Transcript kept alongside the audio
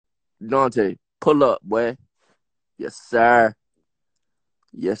Dante, pull up, boy. Yes, sir.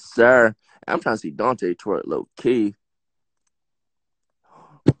 Yes, sir. I'm trying to see Dante twerk low key.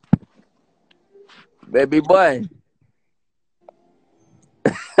 Baby boy.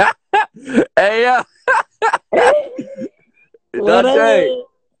 Hey, yo. What Dante, up?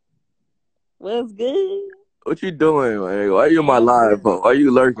 What's good? what you doing, man? Why you in my I'm live, busy. bro? Why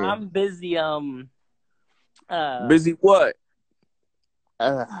you lurking? I'm busy. Uh, Busy what?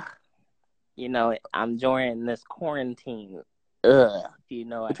 uh, I'm during this quarantine. If you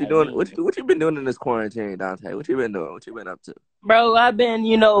know what What you I doing? mean. What you been doing in this quarantine, Dante? What you been doing? What you been up to? Bro, I've been,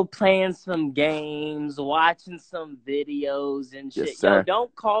 playing some games, watching some videos and Yes, shit. Yo, sir.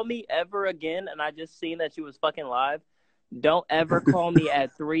 don't call me ever again. And I just seen that you was fucking live. Don't ever call me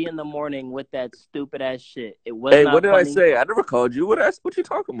at 3 in the morning with that stupid ass shit. It was Hey, what not did I funny. say? I never called you. What you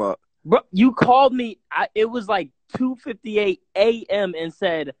talking about? Bro, you called me. It was like 2:58 a.m. and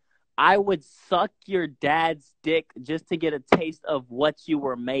said I would suck your dad's dick just to get a taste of what you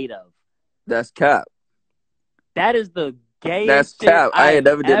were made of. That's cap. That is the That's gayest shit cap. I I've ain't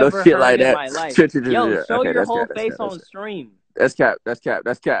never did no ever shit heard like in that. my life. Yo, show Okay, your that's cap. whole That's cap. face That's on cap. stream. That's cap. That's cap.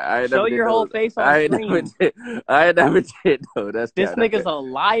 That's cap. I ain't Show never did your whole no. face on I ain't never stream. did. I ain't never did no. That's This cap. That's nigga's cap. a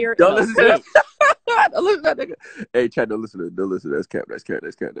liar and Don't a listen to bitch. that. Don't listen to that nigga. Hey, Chad, don't listen to it. Don't listen to that. That's cap. That's cap.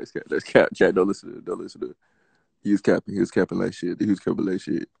 That's cap. That's cap. That's cap. Chad, don't listen to it. Don't listen to it. He was capping. He was capping like shit. He was capping like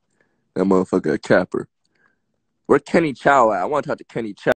shit. That motherfucker a capper. Where Kenny Chow at? I want to talk to Kenny Chow.